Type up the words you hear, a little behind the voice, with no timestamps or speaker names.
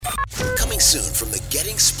soon from the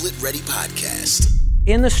Getting Split Ready podcast.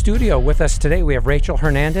 In the studio with us today, we have Rachel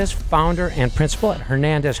Hernandez, founder and principal at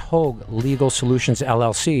Hernandez Hogue Legal Solutions,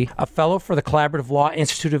 LLC, a fellow for the Collaborative Law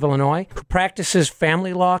Institute of Illinois, who practices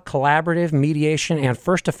family law, collaborative mediation, and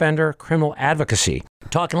first offender criminal advocacy.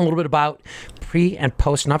 Talking a little bit about pre- and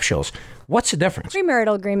post-nuptials. What's the difference?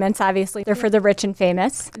 Premarital agreements, obviously, they're for the rich and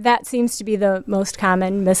famous. That seems to be the most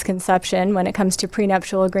common misconception when it comes to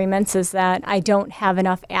prenuptial agreements, is that I don't have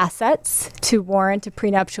enough assets to warrant a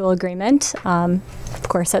prenuptial agreement. Of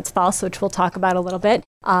course, that's false, which we'll talk about a little bit.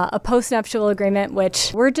 A postnuptial agreement,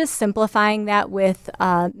 which we're just simplifying that with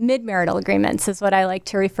mid-marital agreements, is what I like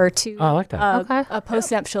to refer to. Oh, I like that. A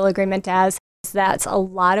postnuptial agreement as. That's a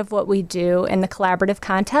lot of what we do in the collaborative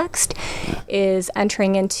context, is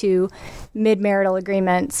entering into mid-marital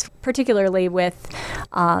agreements, particularly with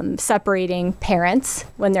separating parents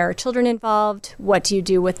when there are children involved. What do you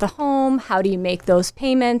do with the home? How do you make those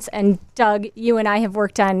payments? And Doug, you and I have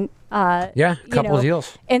worked on a couple of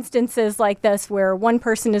deals. Instances like this where one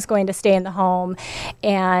person is going to stay in the home,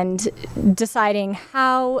 and deciding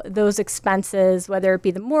how those expenses, whether it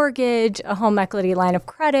be the mortgage, a home equity line of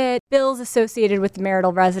credit, bills associated with the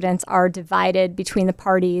marital residence, are divided between the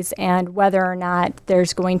parties, and whether or not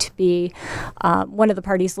there's going to be one of the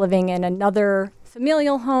parties living in another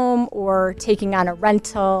familial home or taking on a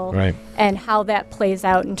rental, right, and how that plays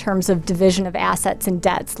out in terms of division of assets and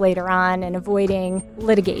debts later on and avoiding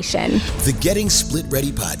litigation. The Getting Split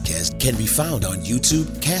Ready podcast can be found on YouTube,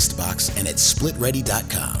 CastBox, and at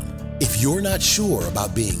splitready.com. If you're not sure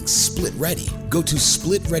about being split ready, go to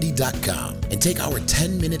splitready.com and take our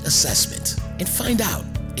 10-minute assessment and find out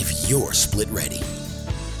if you're split ready.